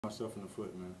myself in the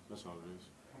foot, man. That's all it is.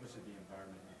 How much did the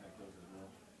environment impact those as well?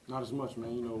 Not as much,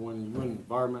 man. You know, when you're in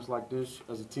environments like this,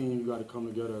 as a team, you got to come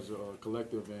together as a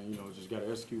collective and, you know, just got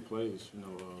to execute plays. You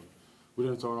know, we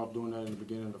didn't start off doing that in the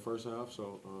beginning of the first half,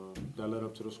 so that led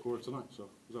up to the score tonight. So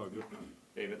it's all good.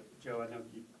 David? Joe, I know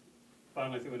you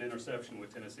finally threw an interception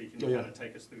with Tennessee. Can you kind of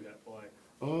take us through that play?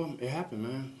 It happened,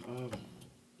 man.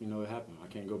 You know, it happened. I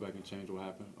can't go back and change what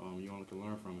happened. You only can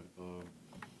learn from it.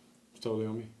 It's totally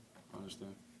on me. I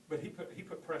understand. But he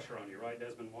put pressure on you, right,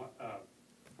 Desmond?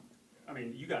 I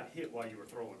mean, you got hit while you were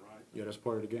throwing, right? Yeah, that's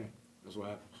part of the game. That's what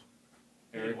happens.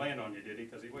 He didn't land on you, did he?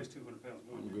 Because he weighs 200 pounds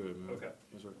more. I'm good, man. Okay.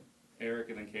 Yes, sir. Eric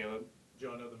and then Caleb.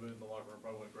 Joe, I know the mood in the locker room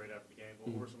probably went great after the game.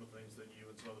 What were some of the things that you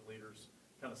and some other leaders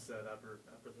kind of said after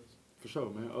this? For sure,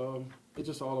 man. It's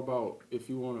just all about if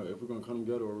we're gonna come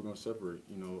together or we're gonna separate.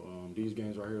 You know, these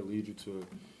games right here lead you to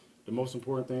the most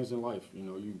important things in life. You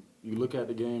know, you look at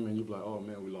the game and you be like, oh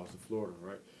man, we lost to Florida,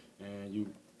 right? And you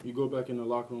go back in the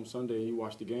locker room Sunday and you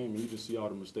watch the game and you just see all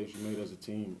the mistakes you made as a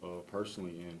team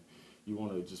personally, and you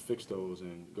want to just fix those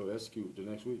and go execute the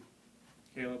next week.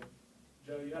 Caleb?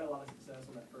 Joe, you had a lot of success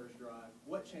on that first drive.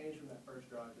 What changed from that first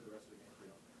drive to the rest of the game for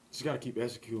you? Just got to keep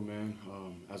executing, man.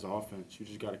 As an offense, you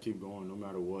just got to keep going no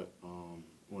matter what.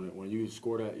 When you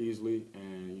score that easily,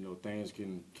 and you know things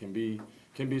can be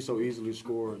so easily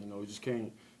scored, you know you just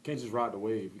can't just ride the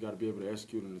wave. You got to be able to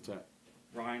execute and attack.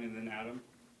 Ryan and then Adam.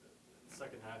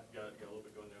 Second half, you got a little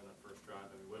bit going there on that first drive.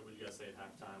 I mean, what would you guys say at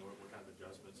halftime? What kind of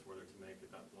adjustments were there to make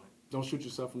at that point? Don't shoot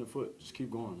yourself in the foot. Just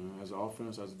keep going, man. As an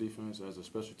offense, as a defense, as a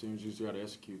special teams, you just got to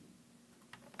execute.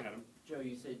 Adam? Joe,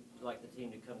 you said you'd like the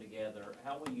team to come together.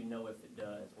 How will you know if it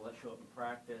does? Will that show up in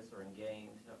practice or in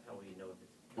games? How will you know if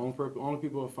it's Only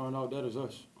people will find out that is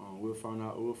us. We'll find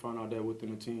out that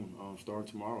within the team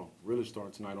starting tomorrow. Really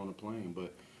starting tonight on the plane,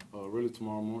 but really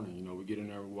tomorrow morning. You know, we get in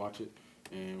there, we watch it,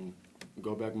 and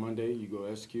go back Monday. You go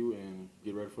execute and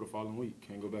get ready for the following week.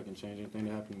 Can't go back and change anything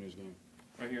that happened in this game.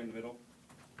 Right here in the middle.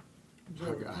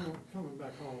 Joe, coming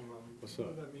back home, What's what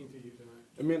up? did that mean to you tonight?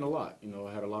 It meant a lot. You know,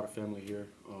 I had a lot of family here,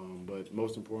 but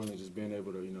most importantly, just being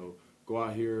able to, you know, go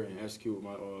out here and execute with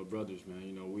my brothers, man.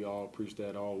 You know, we all preach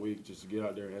that all week, just to get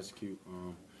out there and execute.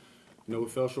 You know, we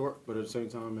fell short, but at the same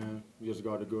time, man, you just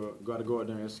got to go out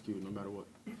there and execute no matter what.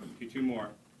 Okay, two more.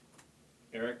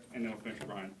 Eric, and then we'll finish with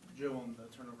Brian. Joe, on the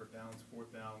turnover downs,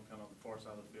 fourth down, kind of on the far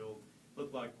side of the field,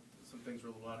 looked like some things were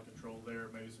a little out of control there,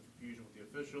 maybe some confusion with the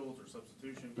officials or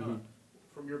substitution. Kind of,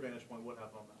 from your vantage point, what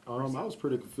happened on that? I was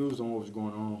pretty confused on what was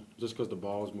going on, just because the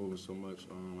ball was moving so much.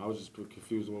 I was just pretty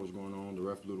confused on what was going on. The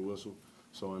ref blew the whistle.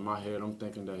 So in my head, I'm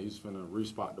thinking that he's finna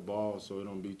respot the ball so it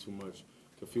don't be too much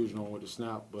confusion on with the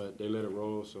snap, but they let it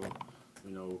roll. So,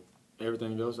 you know,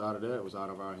 everything else out of that was out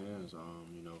of our hands.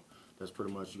 You know, that's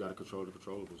pretty much you got to control the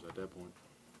controllables at that point.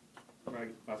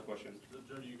 Right, last question.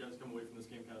 Joe, do you guys come away from this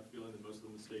game kind of feeling that most of the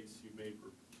mistakes you made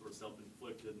were sort of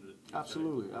self-inflicted? And that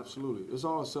Absolutely, absolutely. It's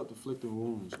all self-inflicted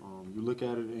wounds. You look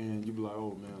at it and you be like,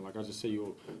 oh man, like I just say,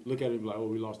 you look at it and be like, oh,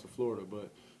 we lost to Florida. But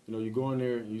you know, you go in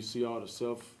there and you see all the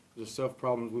self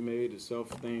problems we made, the self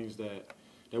things that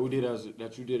we did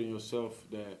that you did in yourself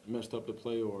that messed up the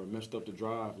play or messed up the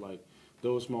drive. Like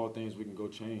those small things we can go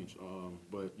change.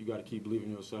 But you got to keep believing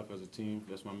in yourself as a team.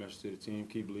 That's my message to the team.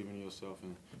 Keep believing in yourself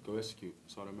and go execute.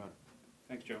 That's all that matters.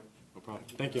 Thanks, Joe. No problem.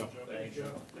 Thank y'all. Thank you,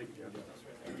 Joe. Thank you,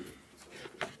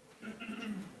 Joe.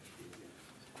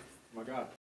 My God.